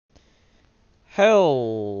Hello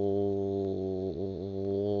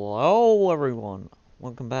everyone,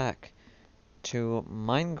 welcome back to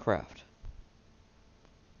Minecraft.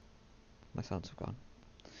 My sounds have gone.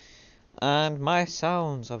 And my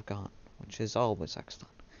sounds have gone, which is always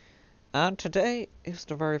excellent. And today is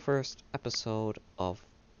the very first episode of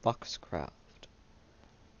FoxCraft.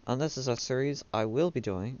 And this is a series I will be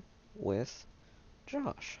doing with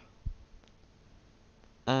Josh.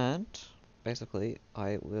 And basically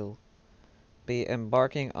I will be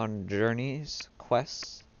embarking on journeys,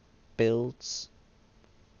 quests, builds,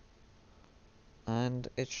 and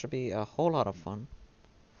it should be a whole lot of fun.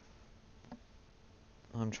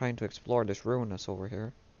 I'm trying to explore this ruinous over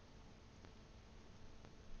here.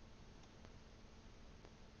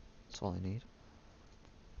 That's all I need.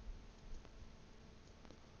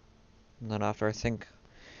 And then after I think...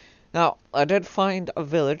 Now, I did find a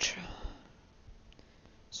village.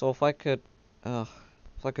 So if I could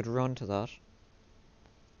run to that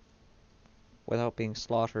without being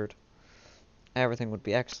slaughtered, everything would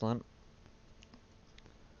be excellent.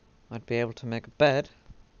 I'd be able to make a bed.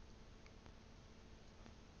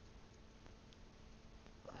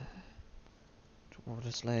 Over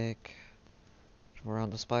this lake.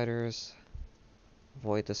 Around the spiders.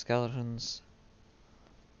 Avoid the skeletons.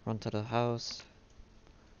 Run to the house.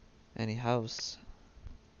 Any house.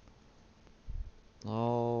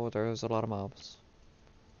 Oh, there's a lot of mobs.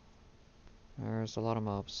 There's a lot of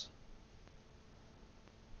mobs.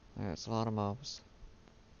 There's a lot of mobs.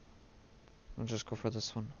 I'll just go for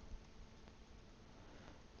this one.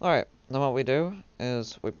 Alright, then what we do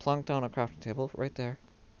is we plunk down a crafting table right there.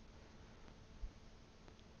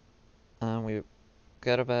 And we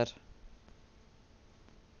get a bed.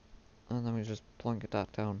 And then we just plunk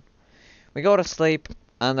that down. We go to sleep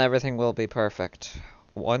and everything will be perfect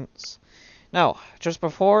once. Now, just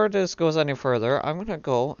before this goes any further, I'm gonna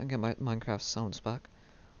go and get my Minecraft sounds back.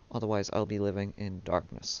 Otherwise, I'll be living in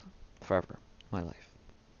darkness forever, my life.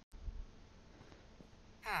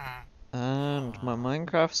 And my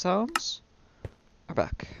Minecraft sounds are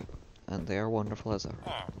back, and they are wonderful as ever.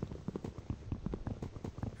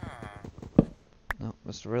 No,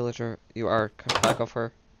 Mr. Villager, you are back off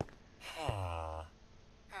her.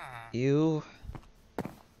 You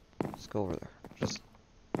just go over there. Just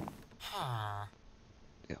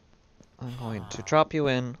yeah. I'm going to drop you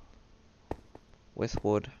in with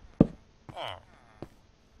wood. Okay,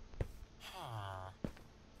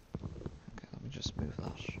 let me just move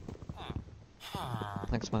that.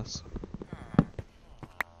 Thanks, mouse.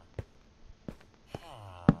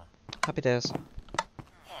 Happy days.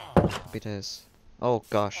 Happy days. Oh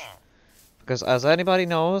gosh. Because as anybody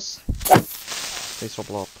knows... Please don't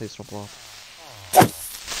blow up, please don't blow up.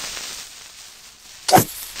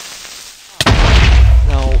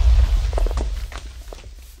 No.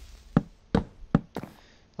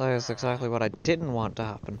 That is exactly what I didn't want to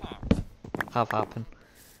happen. Have happen.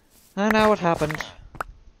 And now it happened.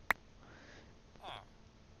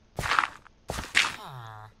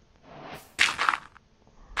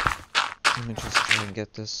 Let me just try and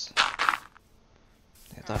get this.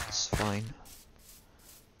 Yeah, that's fine.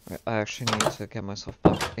 I actually need to get myself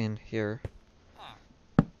back in here.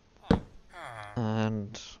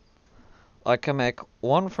 And I can make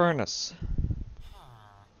one furnace.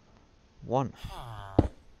 One.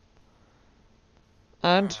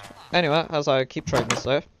 And anyway, as I keep trying to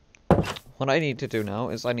say, what I need to do now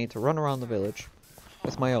is I need to run around the village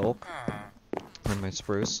with my oak and my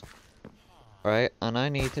spruce. Right, and I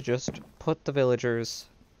need to just put the villagers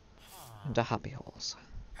into happy holes.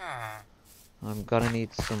 I'm gonna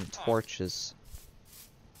need some torches.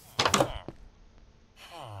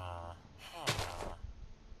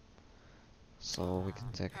 So we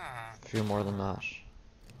can take a few more than that.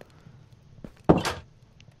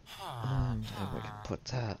 And then we can put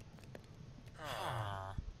that.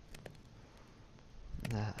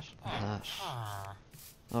 That, and that.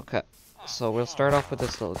 Okay, so we'll start off with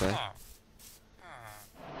this little guy.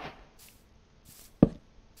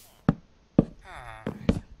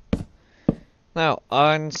 Now,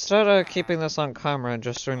 instead of keeping this on camera and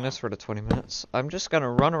just doing this for the 20 minutes, I'm just gonna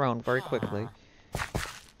run around very quickly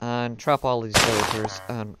and trap all these villagers,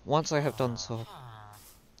 and once I have done so,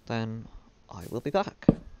 then I will be back.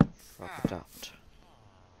 Trap adapt.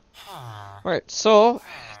 Right, so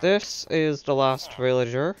this is the last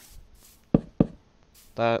villager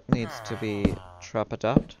that needs to be trap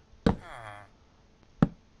adapt,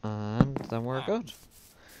 and then we're good.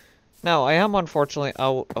 Now, I am unfortunately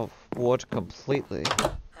out of wood completely. Is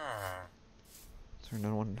there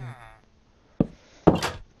no one here?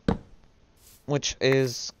 Which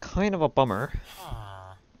is kind of a bummer.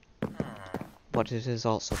 But it is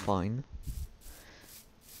also fine.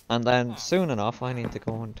 And then soon enough, I need to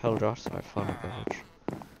go and tell Josh that I found a village.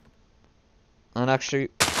 And actually,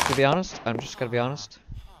 to be honest, I'm just gonna be honest.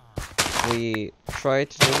 We tried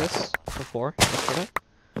to do this before yesterday,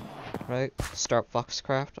 right? Start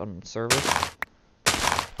FoxCraft on the server,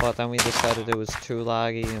 but then we decided it was too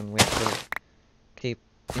laggy and we had to keep,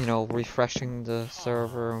 you know, refreshing the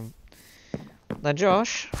server. Then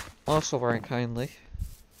Josh, also very kindly,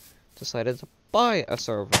 decided to buy a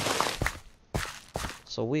server.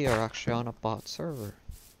 So we are actually on a bot server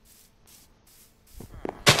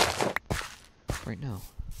right now.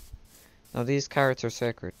 Now these carrots are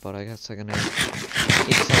sacred, but I guess I'm gonna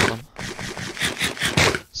eat some of them.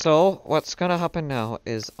 So what's gonna happen now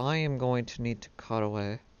is I am going to need to cut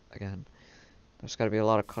away again. There's gotta be a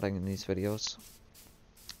lot of cutting in these videos.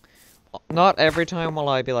 Not every time will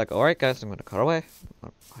I be like, alright guys, I'm gonna cut away.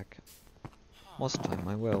 Like, most of the time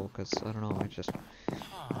I will, because I don't know, I just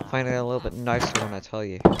find it a little bit nicer when I tell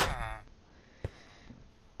you.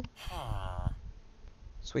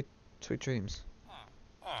 Sweet dreams.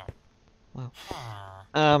 Wow.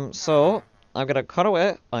 So I'm gonna cut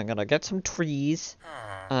away, I'm gonna get some trees,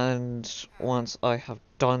 and once I have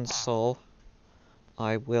done so,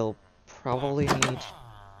 I will probably need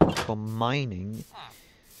to go mining.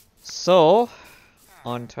 So,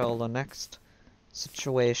 until the next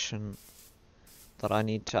situation that I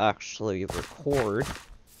need to actually record,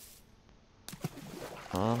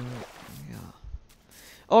 yeah.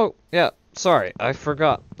 Oh, yeah, sorry, I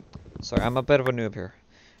forgot. Sorry, I'm a bit of a noob here.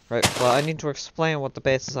 Right, well, I need to explain what the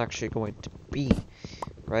base is actually going to be,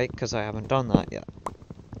 right? Because I haven't done that yet.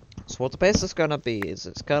 So what the base is gonna be is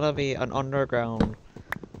it's gonna be an underground,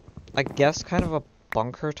 I guess, kind of a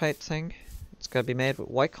bunker type thing. It's gonna be made with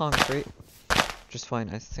white concrete, which is fine.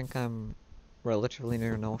 I think I'm relatively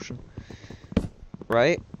near an ocean.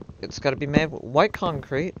 Right? It's gonna be made with white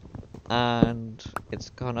concrete, and it's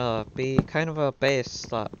gonna be kind of a base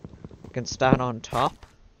that can stand on top.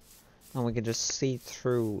 And we can just see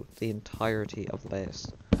through the entirety of the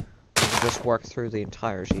base. We can just work through the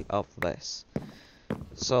entirety of the base.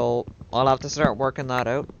 So, I'll have to start working that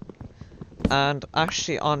out. And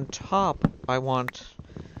actually on top, I want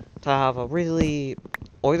to have a really,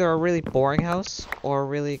 either a really boring house, or a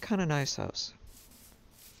really kind of nice house.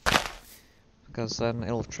 Because then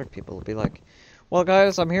it'll trick people. It'll be like, well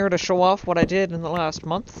guys, I'm here to show off what I did in the last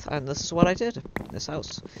month, and this is what I did in this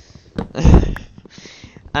house.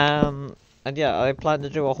 And yeah, I plan to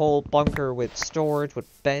do a whole bunker with storage,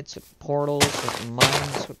 with beds, with portals, with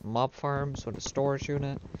mines, with mob farms, with a storage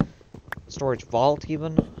unit, storage vault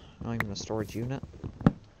even, not even a storage unit,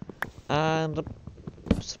 and a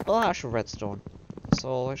splash of redstone.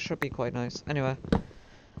 So it should be quite nice. Anyway,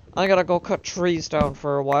 I gotta go cut trees down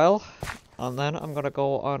for a while, and then I'm gonna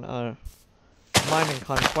go on a mining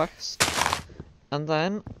conquest, and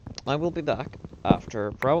then I will be back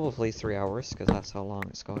after probably 3 hours, because that's how long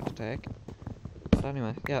it's going to take. But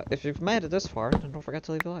anyway, yeah, if you've made it this far, then don't forget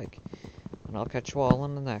to leave a like. And I'll catch you all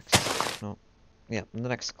in the next, in the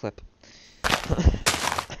next clip.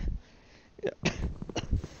 Yeah.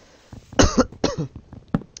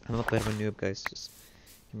 I'm a bit of a noob, guys, just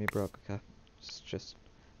give me a break, okay? Just,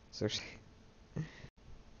 seriously.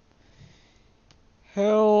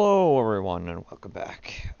 Hello everyone, and welcome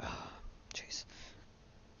back. Jeez.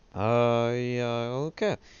 Yeah,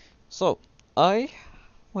 okay. So, I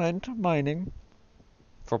went mining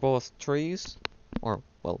for both trees, or,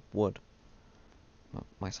 well, wood. Oh,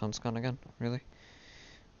 my son's gone again? Really?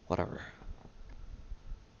 Whatever.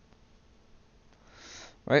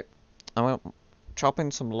 Right, I went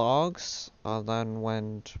chopping some logs, then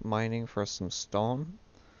went mining for some stone,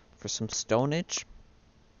 for some stonage.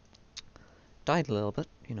 Died a little bit,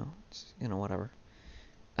 whatever.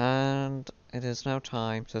 And it is now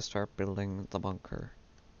time to start building the bunker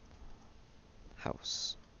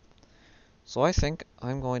house. So I think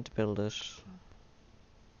I'm going to build it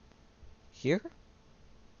here? Yeah,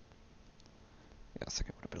 I think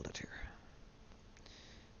I'm going to build it here.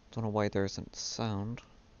 Don't know why there isn't sound.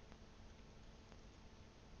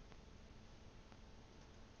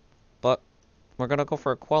 But we're going to go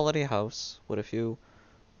for a quality house with a few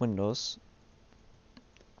windows.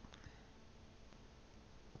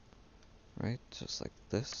 Right, just like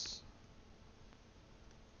this.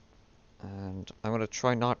 And I'm gonna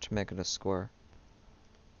try not to make it a square.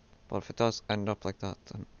 But if it does end up like that,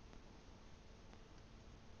 then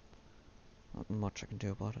not much I can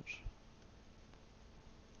do about it.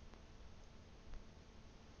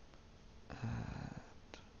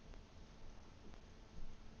 And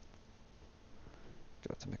do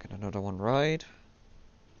have to make it another one right.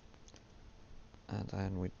 And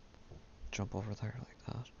then we jump over there like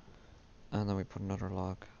that. And then we put another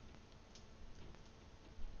log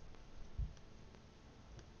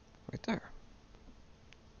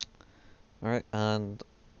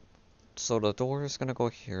So the door is gonna go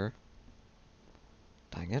here.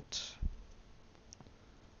 Dang it.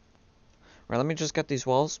 Right, let me just get these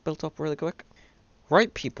walls built up really quick.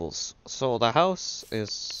 Right, peoples. So the house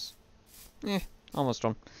is... almost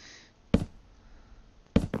done.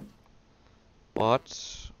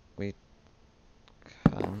 But we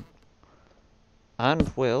can and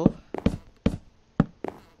will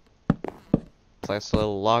place a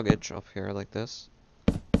little luggage up here like this.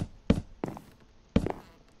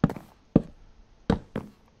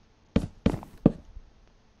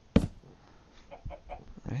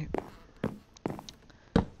 Right.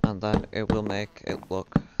 And then it will make it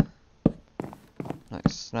look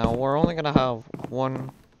nice. Now we're only gonna have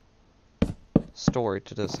one story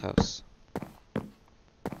to this house.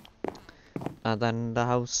 And then the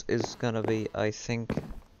house is gonna be, I think,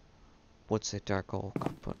 would say dark oak,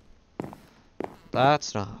 but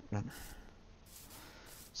that's not happening.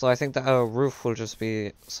 So I think the roof will just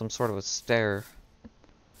be some sort of a stair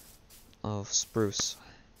of spruce.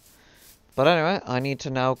 But anyway, I need to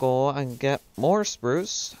now go and get more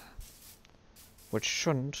spruce, which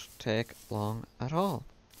shouldn't take long at all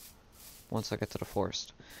once I get to the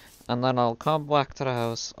forest. And then I'll come back to the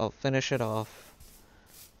house, I'll finish it off.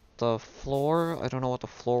 The floor, I don't know what the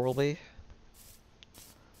floor will be,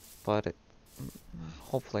 but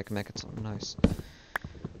hopefully I can make it something nice.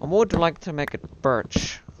 I would like to make it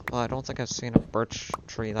birch, but I don't think I've seen a birch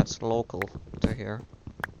tree that's local to here.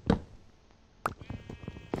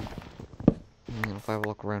 If I have a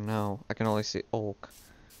look around now, I can only see oak.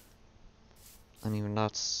 And even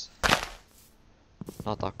that's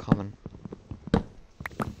not that common.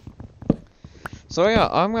 So yeah,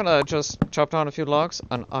 I'm gonna just chop down a few logs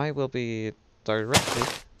and I will be directly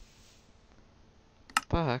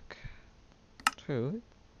back to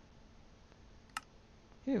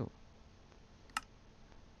you.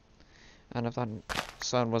 And if that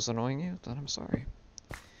sound was annoying you, then I'm sorry.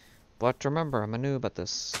 But remember, I'm a noob at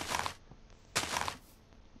this.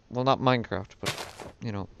 Well, not Minecraft, but,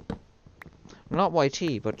 you know. Not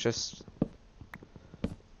YT, but just...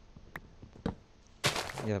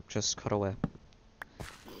 yeah, just cut away.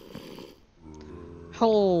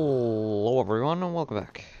 Hello everyone and welcome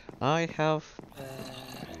back. I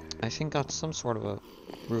think got some sort of a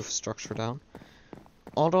roof structure down.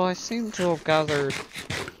 Although I seem to have gathered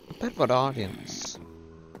a bit of an audience.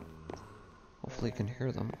 Hopefully you can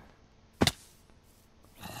hear them.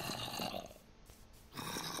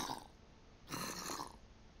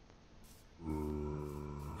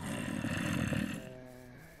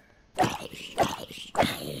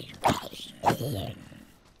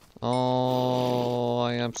 Oh,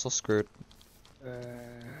 I am so screwed.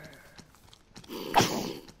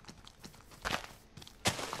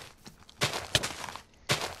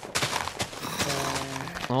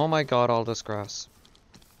 Oh my god, all this grass.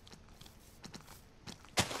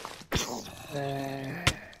 I'm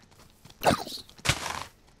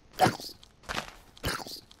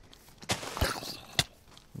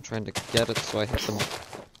trying to get it so I hit them.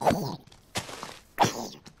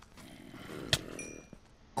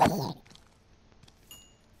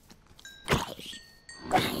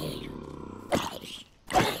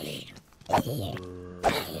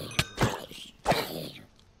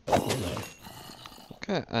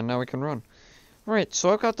 Okay, and now we can run. Right, so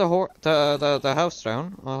I've got the house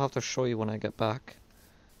down. I'll have to show you when I get back.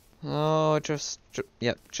 Oh, just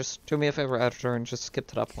do me a favor, editor, and just skip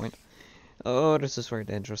to that point. Oh, this is very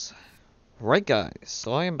dangerous. Right, guys,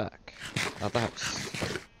 so I am back at the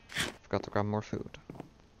house. Forgot to grab more food.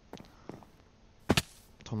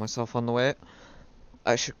 Told myself on the way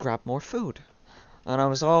I should grab more food. And I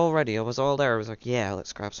was all ready, I was all there. I was like, yeah,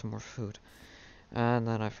 let's grab some more food. And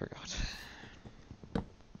then I forgot.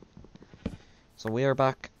 So we are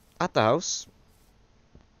back at the house.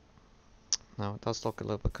 Now it does look a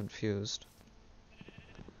little bit confused.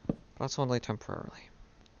 But that's only temporarily.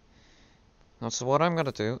 Now, so what I'm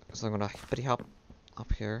gonna do is I'm gonna hippity hop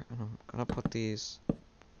up here and I'm gonna put these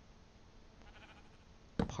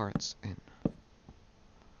parts in.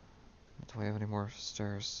 Do I have any more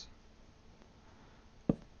stairs?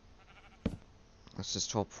 Let's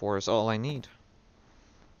just hope 4 is all I need.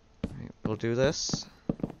 Right, we'll do this.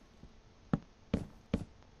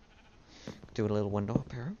 Do a little window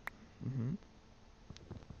up here.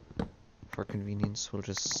 For convenience, we'll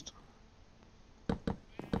just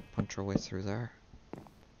punch our way through there.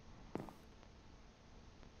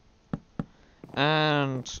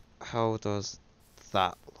 And how does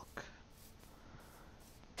that look?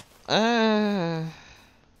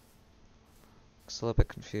 Looks a little bit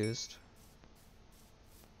confused.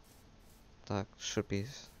 That should be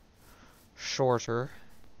shorter.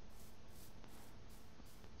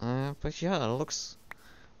 But yeah, it looks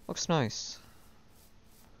nice.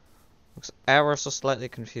 Looks ever so slightly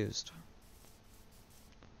confused.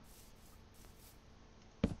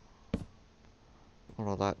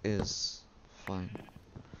 Although that is fine.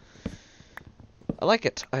 I like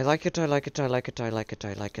it. I like it. I like it. I like it. I like it.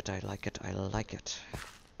 I like it. I like it. I like it.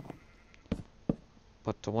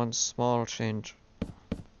 But the one small change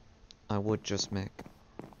I would just make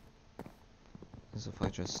is if I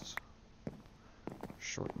just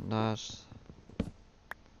shorten that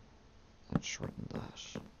and shorten that.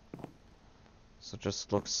 So it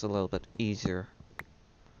just looks a little bit easier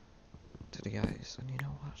to the eyes. And you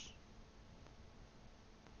know what?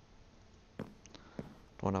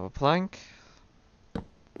 Don't have a plank.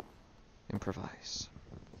 Improvise.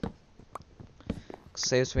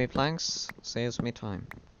 Saves me planks, saves me time.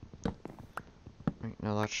 Right,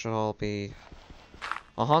 now that should all be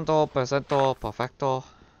 100% perfecto.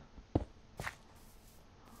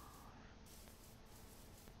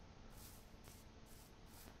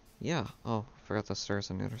 Yeah, oh, forgot the stairs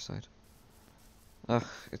on the other side. Ugh,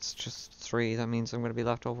 it's just 3, that means I'm gonna be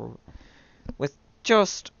left over with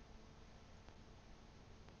just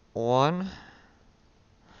 1.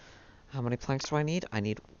 How many planks do I need? I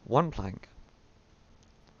need 1 plank.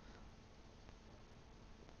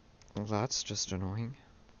 Well, that's just annoying.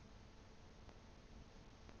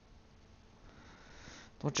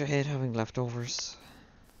 Don't you hate having leftovers?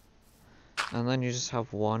 And then you just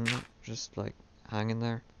have 1, just like, hanging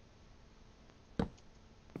there. And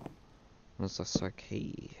it's just like,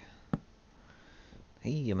 hey,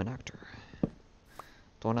 I'm an actor.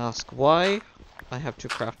 Don't ask why I have 2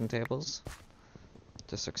 crafting tables.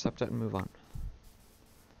 Just accept it and move on.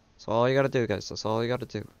 That's all you gotta do, guys. That's all you gotta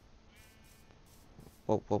do.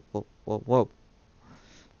 Whoa, whoa, whoa, whoa, whoa.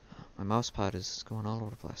 My mouse pad is going all over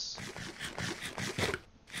the place.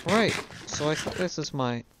 Right, so I think this is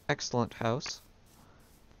my excellent house.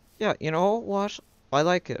 Yeah, you know what? I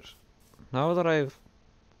like it. Now that I've...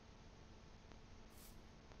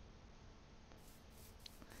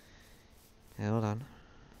 Hold on.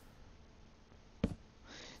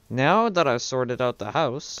 Now that I've sorted out the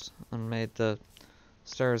house and made the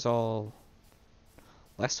stairs all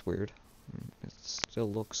less weird, it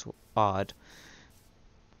still looks odd,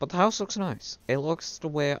 but the house looks nice. It looks the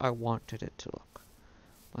way I wanted it to look.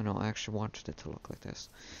 I know, I actually wanted it to look like this.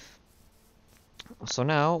 So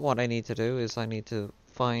now what I need to do is I need to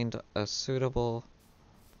find a suitable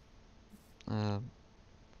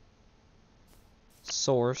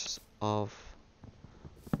source of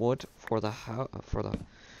wood for the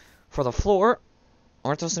for the floor,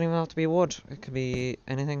 or it doesn't even have to be wood. It could be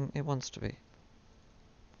anything it wants to be.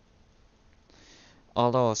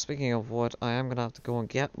 Although, speaking of wood, I am gonna have to go and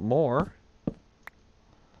get more,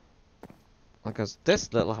 because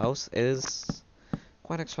this little house is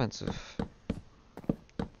quite expensive.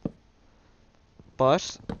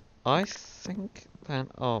 But I think then,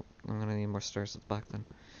 oh, I'm gonna need more stairs at the back then.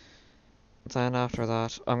 Then after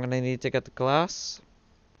that, I'm gonna need to get the glass.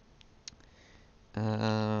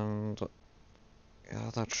 And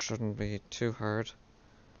yeah, that shouldn't be too hard.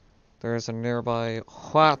 There's a nearby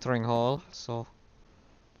watering hole, so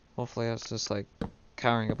hopefully it's just like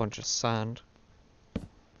carrying a bunch of sand.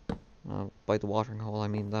 By the watering hole, I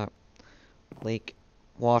mean that lake,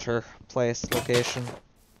 water, place, location.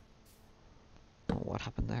 Oh, what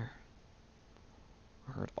happened there?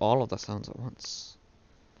 I heard all of the sounds at once.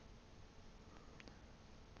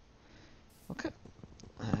 Okay.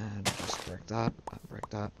 And just break that, break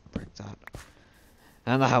that, break that.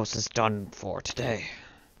 And the house is done for today.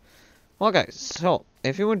 Well guys, so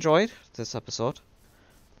if you enjoyed this episode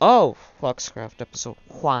of FoxCraft episode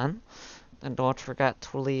 1, then don't forget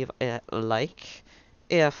to leave a like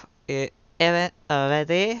if you haven't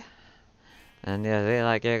already. And you feel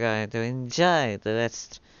like you're going to enjoy the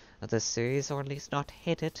rest of the series, or at least not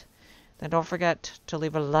hate it, then don't forget to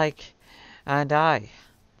leave a like, and I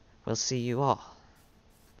will see you all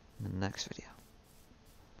in the next video.